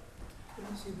right.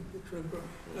 Let me see the picture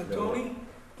of Tony?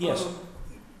 Yes.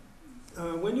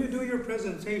 When you do your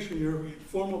presentation, your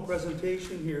formal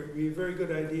presentation here, it'd be a very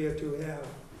good idea to have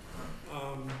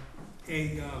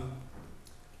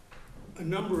a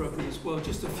number of these, well,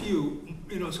 just a few,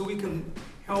 so we can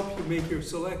help you make your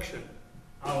selection.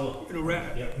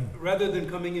 Rather than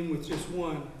coming in with just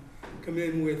one, come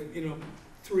in with,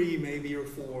 3 maybe or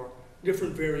 4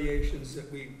 different variations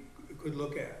that we could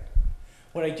look at.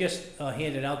 What I just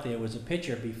handed out there was a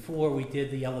picture before we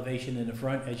did the elevation in the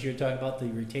front, as you're talking about the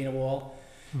retainer wall.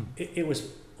 It was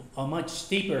a much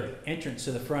steeper entrance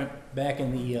to the front back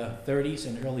in the 30s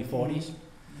and early 40s.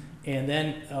 And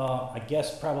then, I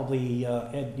guess probably,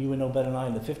 Ed, you would know better than I,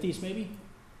 in the 50s maybe?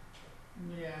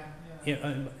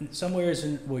 Yeah, somewheres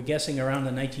we're guessing around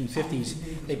the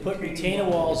 1950s, they put retainer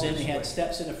walls in, they had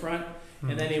steps in the front,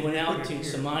 and then they went out to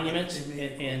some monuments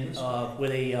and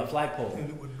with a flagpole.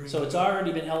 So it's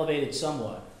already been elevated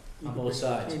somewhat on both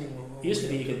sides. It used to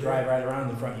be you could drive right around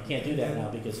the front. You can't do that now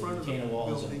because the retainer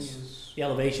walls, and the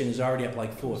elevation is already up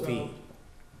like 4 feet. And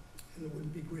it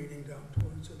wouldn't be grading down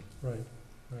towards it. Right.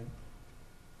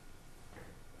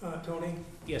 Tony,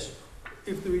 Yes.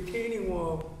 if the retaining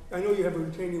wall, I know you have a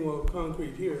retaining wall of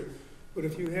concrete here, but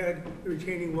if you had the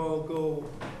retaining wall go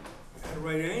at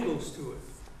right angles to it,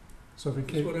 So if it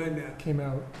that's what I meant. came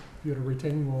out, you had a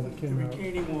retaining wall that The came out.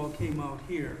 retaining wall came out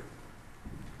here.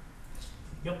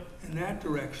 Yep. In that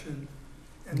direction,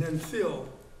 and then fill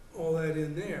all that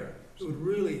in there, it would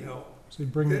really help. So you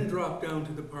Then drop down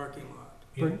to the parking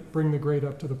lot. bring the grade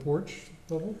up to the porch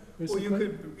level, Well,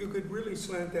 basically? you could really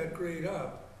slant that grade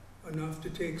up enough to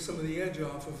take some of the edge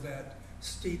off of that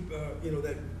steep,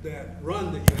 that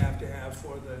run that you have to have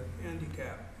for the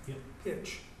handicap Yep.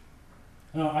 pitch.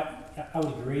 No, I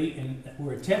would agree, and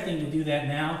we're attempting to do that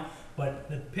now, but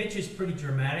the pitch is pretty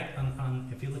dramatic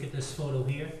on if you look at this photo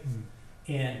here.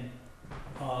 And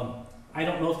I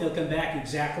don't know if they'll come back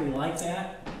exactly like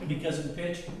that because of the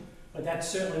pitch, but that's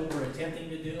certainly what we're attempting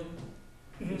to do,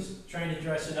 is trying to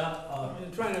dress it up.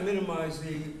 And trying to minimize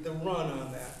the run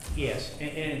on that. Yes,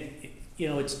 and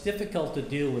it's difficult to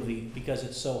do because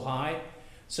it's so high.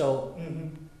 So,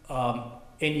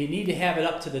 and you need to have it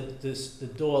up to the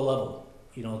door level,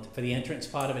 for the entrance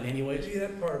part of it anyways. See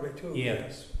that part of it too, Yeah.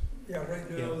 yes. Yeah, right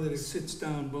now that it sits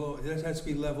down below, that has to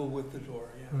be level with the door,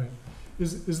 yeah. Right.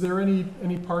 Is there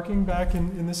any parking back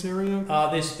in this area?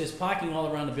 There's parking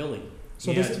all around the building.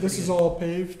 So Yeah, it's this is all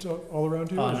paved all around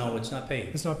here? No, it's not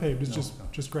paved. It's not paved, it's No.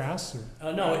 just grass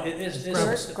or? No,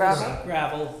 it's Gravel?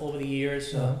 gravel over the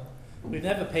years. Uh-huh. We've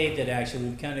never paved it, actually.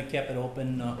 We've kind of kept it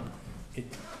open. I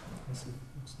see,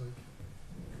 looks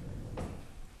like.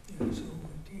 Yeah, so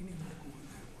retaining wall going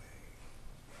that way.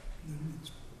 And then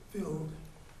it's filled,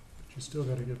 But you still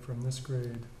gotta get from this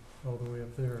grade all the way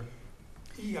up there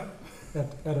yeah, at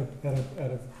a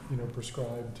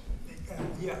prescribed.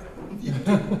 yeah.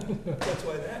 That's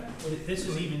why that, This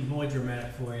is even more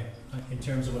dramatic for you in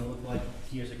terms of what it looked like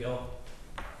years ago.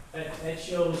 That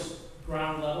shows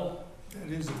ground level, that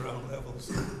is the ground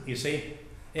levels. you see?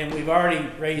 And we've already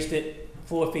raised it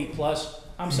 4 feet plus.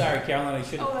 I'm sorry, Carolyn, I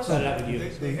should have set it up with you.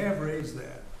 They have raised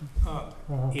that up.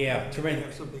 Yeah, They tremendous.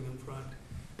 have something in front.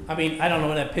 I mean, I don't know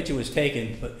when that picture was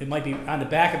taken, but it might be, on the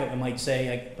back of it, it might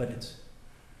say, but it's,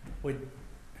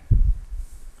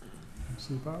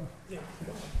 See, Bob? Yeah.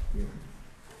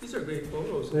 These are great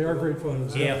photos. They are great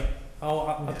photos. yeah. Oh,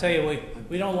 I'll tell you,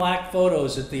 we don't lack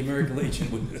photos at the American Legion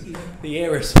with the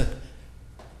errors.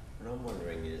 What I'm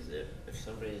wondering is if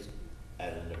somebody's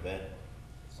at an event,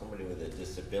 somebody with a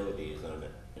disability is on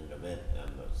an event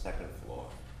on the second floor,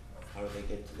 how do they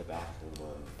get to the bathroom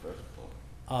on the first floor?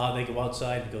 They go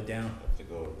outside and go down. Have to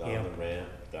go down Yeah. the ramp,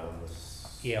 down the...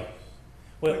 Yeah.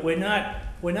 We're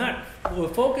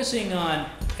focusing on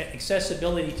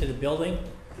accessibility to the building,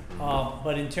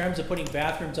 but in terms of putting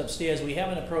bathrooms upstairs, we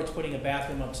haven't approached putting a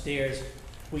bathroom upstairs.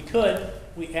 We could,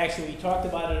 we talked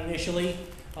about it initially,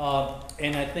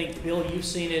 and I think, Bill, you've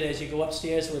seen it as you go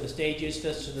upstairs where the stage is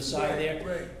just to the side there.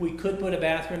 Right. We could put a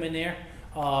bathroom in there.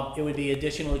 It would be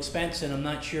additional expense, and I'm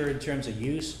not sure in terms of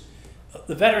use.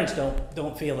 The veterans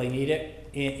don't feel they need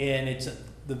it, and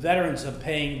the veterans are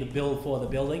paying the bill for the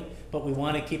building, but we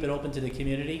want to keep it open to the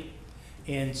community.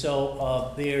 And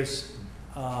so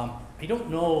I don't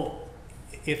know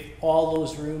if all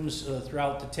those rooms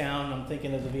throughout the town, I'm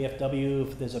thinking of the VFW,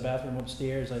 if there's a bathroom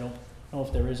upstairs, I don't know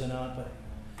if there is or not,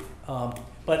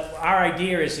 but our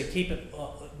idea is to keep it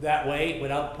that way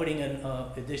without putting an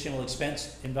additional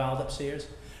expense involved upstairs.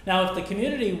 Now, if the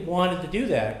community wanted to do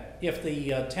that, if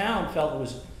the town felt it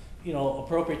was,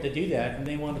 appropriate to do that, and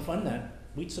they wanted to fund that,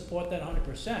 we'd support that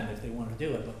 100% if they wanted to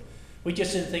do it, but we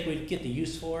just didn't think we'd get the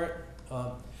use for it.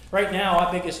 Right now,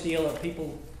 our biggest deal are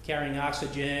people carrying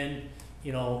oxygen,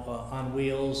 on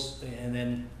wheels, and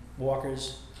then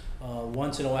walkers.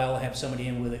 Once in a while, I have somebody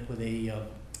in with a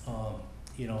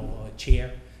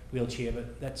chair, wheelchair,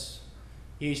 but that's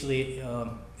usually,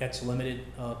 that's limited.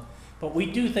 But we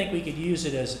do think we could use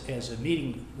it as a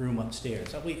meeting room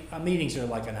upstairs. Our meetings are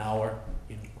like an hour,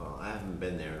 Well, I haven't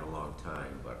been there in a long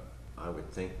time, but I would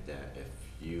think that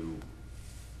if you,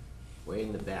 way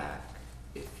in the back,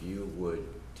 if you would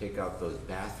take out those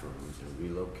bathrooms and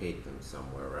relocate them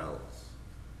somewhere else,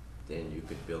 then you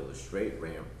could build a straight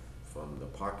ramp from the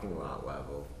parking lot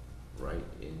level right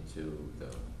into the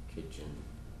kitchen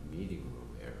meeting room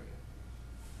area.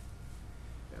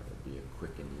 That would be a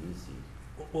quick and easy.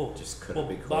 Well, Just cut a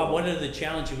big hole. Bob, one of the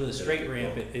challenges with a straight Cut a big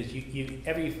ramp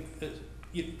hole.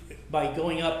 is by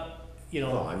going up,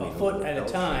 Well, I mean, a foot at a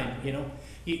also- time,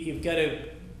 you've got to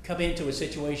come into a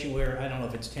situation where, I don't know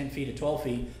if it's 10 feet or 12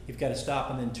 feet, you've got to stop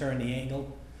and then turn the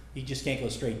angle. You just can't go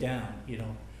straight down,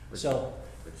 so.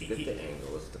 But you get the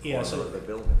angle, it's the Yeah, corner so- of the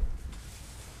building.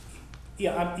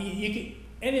 Yeah, you can,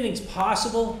 anything's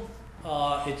possible,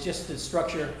 it's just the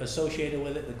structure associated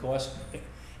with it, the cost.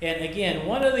 And again,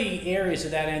 one of the areas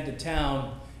of that end of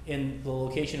town in the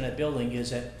location of that building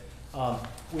is that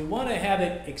we want to have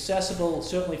it accessible,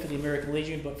 certainly for the American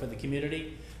Legion, but for the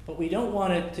community. But we don't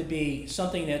want it to be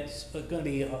something that's going to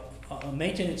be a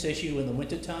maintenance issue in the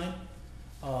wintertime.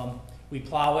 We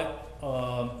plow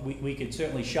it, we could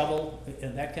certainly shovel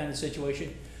in that kind of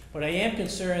situation. But I am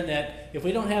concerned that if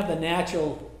we don't have the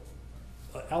natural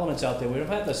elements out there, we don't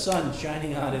have the sun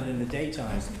shining on it in the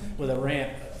daytime with a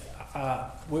ramp,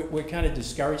 we're kind of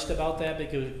discouraged about that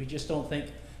because we just don't think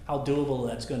how doable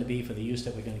that's going to be for the use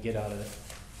that we're going to get out of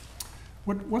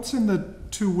it. What's in the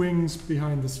two wings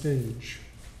behind the stage?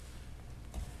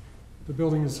 The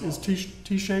building is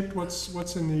T-shaped.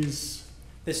 What's in these?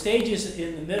 The stage is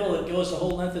in the middle, it goes the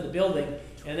whole length of the building,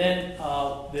 and then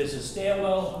there's a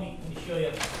stairwell, let me show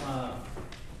you.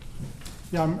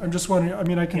 Yeah, I'm just wondering. I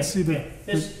mean, I can Yeah, see the.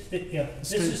 yeah.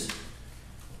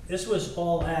 This was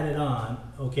all added on,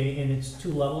 okay, and it's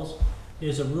 2 levels.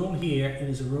 There's a room here, and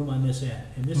there's a room on this end.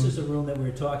 And this is the room that we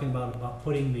were talking about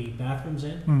putting the bathrooms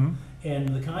in. Mhm. And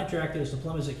the contractors, the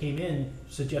plumbers that came in,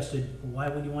 suggested, why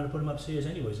would you want to put them upstairs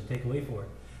anyways and take away for it?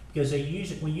 Because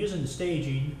when using the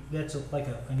stage, that's like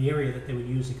an area that they would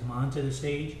use to come onto the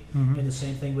stage. Mhm. And the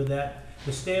same thing with that.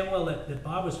 The stairwell that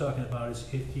Bob was talking about is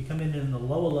if you come in the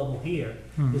lower level here,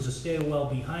 Mhm. there's a stairwell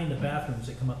behind the bathrooms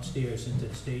that come upstairs into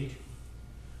the stage.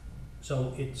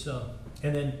 So it's,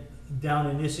 and then down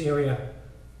in this area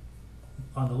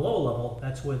on the lower level,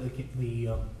 that's where the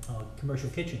commercial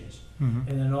kitchen is. Mhm.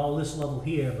 And then all this level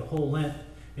here, the whole length,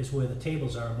 is where the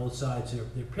tables are on both sides.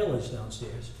 They're pillars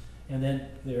downstairs, and then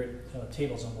there are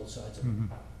tables on both sides of it. Mhm.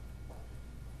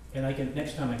 And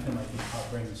next time I come, I'll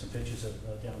bring some pictures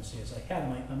of downstairs. I had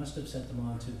them, I must have sent them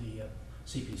on to the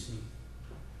CPC.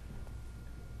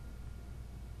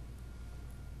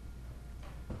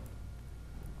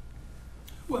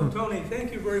 Well, Tony,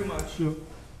 thank you very much.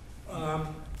 Yeah.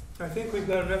 I think we've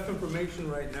got enough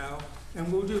information right now,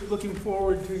 and we're just looking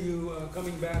forward to you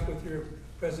coming back with your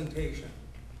presentation.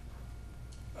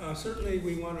 Certainly,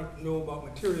 we want to know about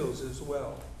materials as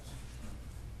well.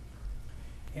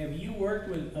 Have you worked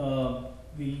with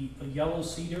the yellow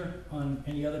cedar on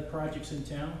any other projects in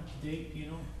town to date, do you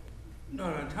know?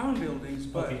 Not on town buildings,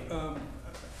 but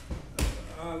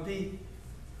Okay.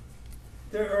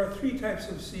 there are 3 types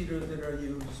of cedar that are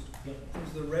used. Yep.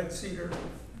 There's the red cedar,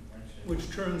 which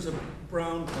turns a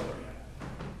brown color.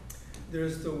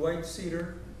 There's the white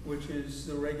cedar, which is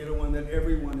the regular one that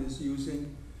everyone is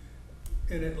using,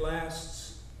 and it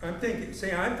lasts. I'm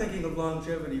thinking of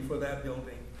longevity for that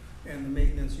building and the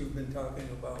maintenance you've been talking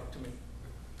about to me.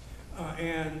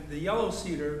 And the yellow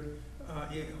cedar,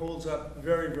 it holds up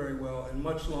very, very well and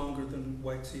much longer than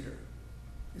white cedar.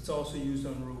 It's also used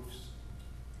on roofs.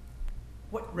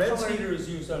 What Red color- cedar is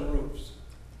used on roofs,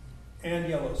 and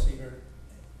yellow cedar.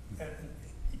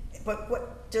 But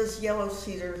what does yellow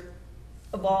cedar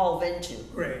evolve into?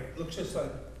 Gray, looks just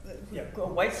like, yeah.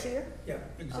 White cedar? yeah,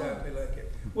 exactly like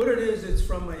it. What it is, it's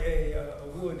from a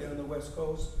wood on the west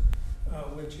coast,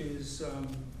 which is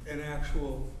an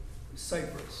actual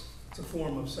cypress. It's a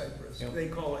form of cypress. Yep. They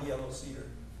call it yellow cedar.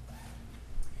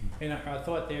 And our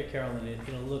thought there, Carolyn,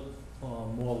 it'll look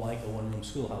more like a one-room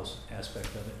schoolhouse aspect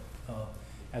of it,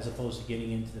 as opposed to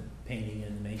getting into the painting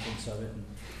and the maintenance of it. And,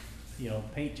 you know,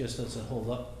 paint just doesn't hold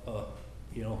up,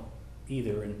 you know,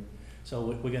 either. And so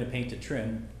we're gonna paint the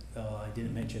trim. I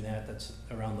didn't mention that. That's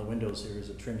around the windows. There is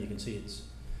a trim. You can see it's,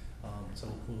 so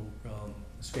we'll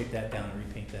scrape that down and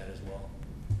repaint that as well.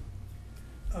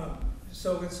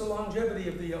 So it's the longevity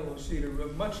of the yellow cedar,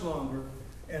 but much longer,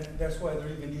 and that's why they're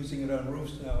even using it on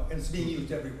roofs now, and it's being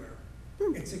used everywhere.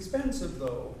 It's expensive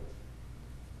though,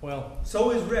 Well,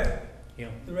 so is red. you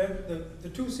know, The red, the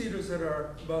two cedars that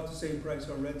are about the same price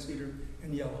are red cedar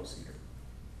and yellow cedar.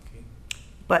 okay.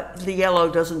 But the yellow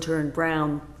doesn't turn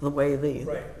brown the way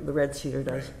Right. the red cedar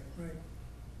does. Right.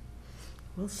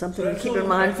 Well, So something to that's keep the in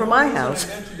only- mind the for only my reason house.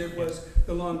 I mentioned it was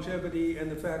the longevity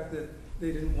and the fact that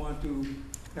they didn't want to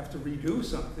have to redo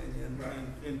something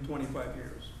in 25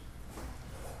 years.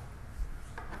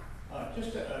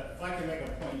 Just, if I can make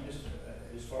a point, just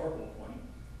a historical point,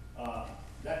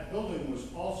 that building was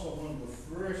also one of the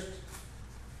first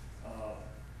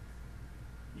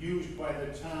used by the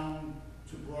town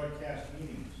to broadcast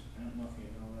meetings. I don't know if you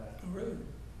know that. Oh, really?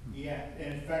 Yeah,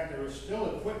 in fact, there is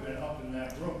still equipment up in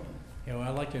that room. You know,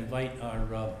 I'd like to invite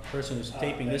our person who's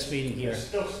taping this That's- meeting here. It's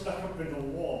still stuck up in the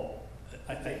wall.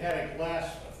 I- They had a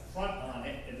glass front on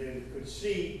it, and they could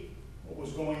see what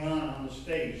was going on the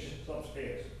stage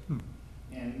upstairs.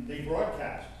 And they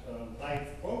broadcast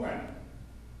live programming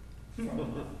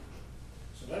from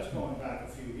so that's going back a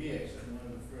few years, and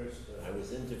one of the first. I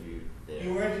was interviewed there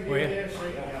You were interviewed Were you? there, so,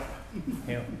 yeah,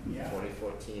 Yeah. yeah.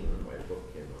 2014 when my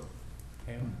book came out.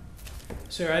 Yeah.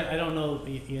 Sir, I don't know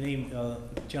your name,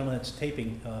 gentleman that's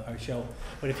taping our show,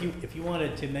 but if you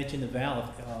wanted to mention the valve,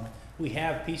 we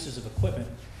have pieces of equipment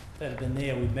that have been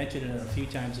there. We've mentioned it a few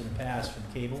times in the past from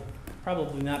cable.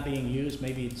 Probably not being used,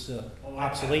 maybe it's Well,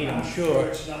 obsolete, I'm sure.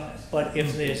 it's not. But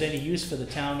if there's any use for the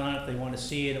town on it, they want to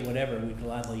see it or whatever, we'd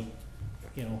gladly,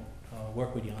 you know,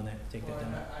 work with you on that, take Well, that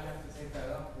down. I'd have to take that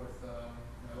up with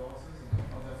my bosses, and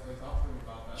I'll definitely talk to them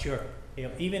about that. Sure. You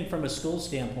know, even from a school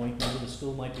standpoint, maybe the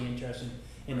school might be interested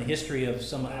in the history of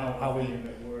some,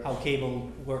 how cable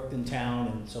worked in town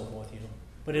and so forth, you know.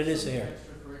 But it is there.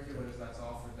 Extracurriculars that's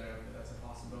offered there, that's a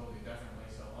possibility, definitely,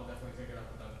 so I'll definitely take it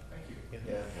up with them. Thank you.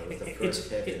 Yeah, that was the It's-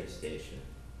 first heading station.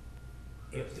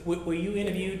 Were you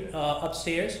interviewed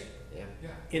upstairs Yeah, Yeah.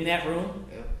 in that room?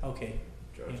 yeah, Okay.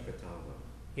 George Yeah. Cataldo.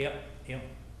 Yep, yep.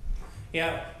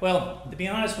 Yeah, well, to be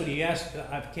honest with you, you asked,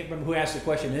 I can't remember who asked the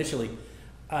question initially.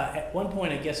 At one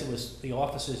point, I guess it was the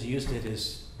officers used it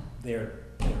as their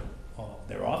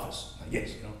office, I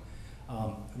guess, you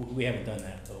know. We haven't done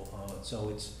that though, so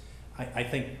it's, I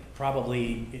think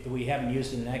probably we haven't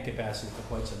used it in that capacity for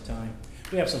quite some time.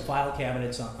 We have some file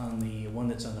cabinets on the one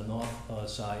that's on the north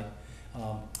side,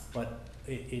 but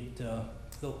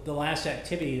the last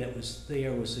activity that was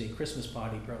there was a Christmas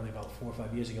party probably about 4 or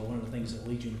 5 years ago. One of the things that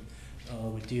Legion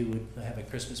would do would have a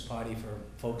Christmas party for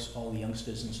folks, all the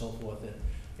youngsters and so forth that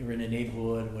were in the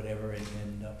neighborhood, whatever,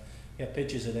 and have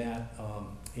pictures of that.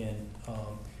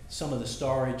 Some of the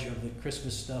storage of the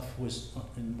Christmas stuff was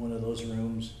in one of those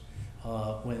rooms.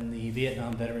 When the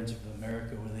Vietnam Veterans of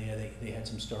America were there, they had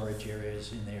some storage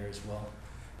areas in there as well.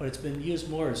 But it's been used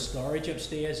more as storage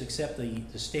upstairs, except the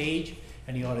stage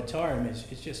and the auditorium it's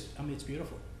just, I mean, it's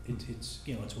beautiful. It's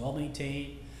you know, it's well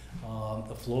maintained.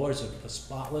 The floors are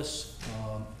spotless,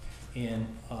 and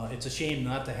it's a shame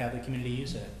not to have the community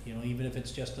use that. You know, even if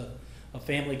it's just a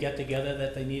family get together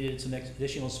that they needed some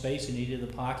additional space and needed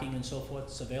the parking and so forth,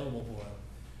 it's available for them.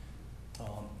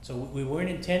 So we weren't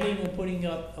intending on putting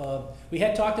up. We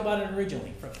had talked about it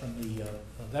originally from the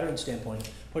veteran standpoint,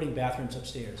 putting bathrooms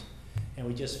upstairs. And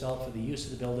we just felt for the use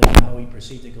of the building and how we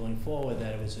perceived it going forward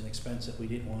that it was an expense that we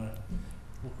didn't want to,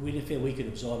 we didn't feel we could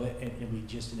absorb it, and we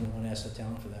just didn't want to ask the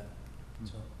town for that.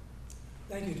 So,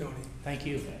 Thank you, Tony. thank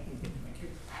you. Thank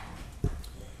you.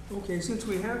 Okay, since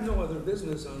we have no other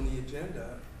business on the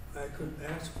agenda, I could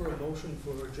ask for a motion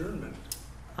for adjournment.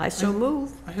 I so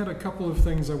move. I had a couple of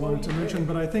things I wanted to Okay. mention,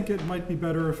 but I think it might be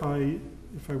better if I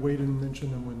wait and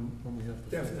mention them when we have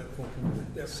the Definitely. full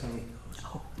committee. So, Definitely,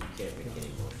 You can't make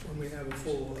any motion. when we have a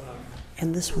full,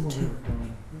 And this one too.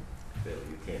 Bill,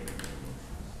 you can't make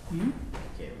any motion. hmm? You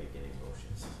can't make any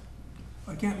motions.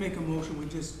 I can't make a motion, we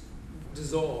just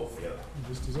dissolve. Yeah.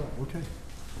 Just dissolve, okay.